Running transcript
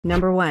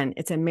Number one,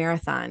 it's a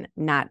marathon,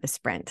 not a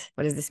sprint.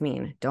 What does this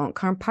mean? Don't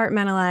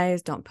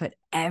compartmentalize. Don't put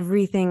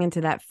everything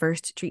into that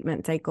first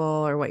treatment cycle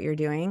or what you're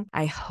doing.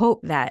 I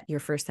hope that your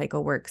first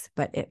cycle works,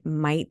 but it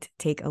might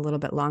take a little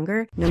bit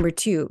longer. Number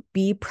two,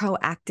 be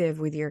proactive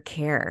with your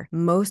care.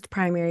 Most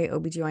primary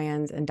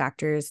OBGYNs and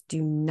doctors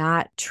do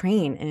not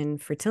train in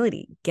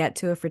fertility. Get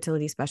to a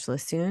fertility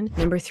specialist soon.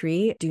 Number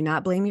three, do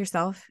not blame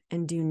yourself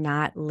and do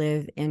not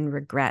live in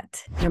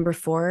regret. Number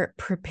four,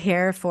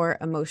 prepare for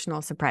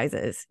emotional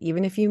surprises.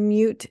 Even if you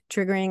mute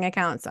triggering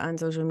accounts on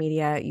social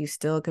media, you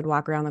still could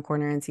walk around the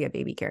corner and see a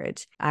baby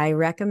carriage. I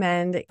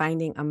recommend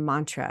finding a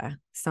mantra,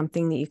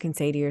 something that you can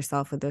say to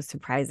yourself with those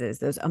surprises,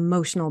 those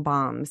emotional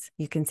bombs.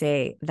 You can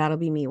say, that'll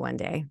be me one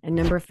day. And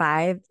number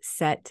five,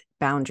 set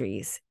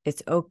boundaries.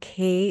 It's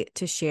okay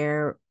to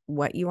share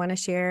what you want to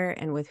share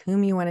and with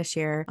whom you want to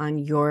share on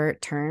your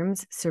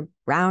terms.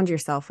 Surround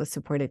yourself with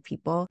supportive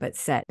people, but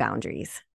set boundaries.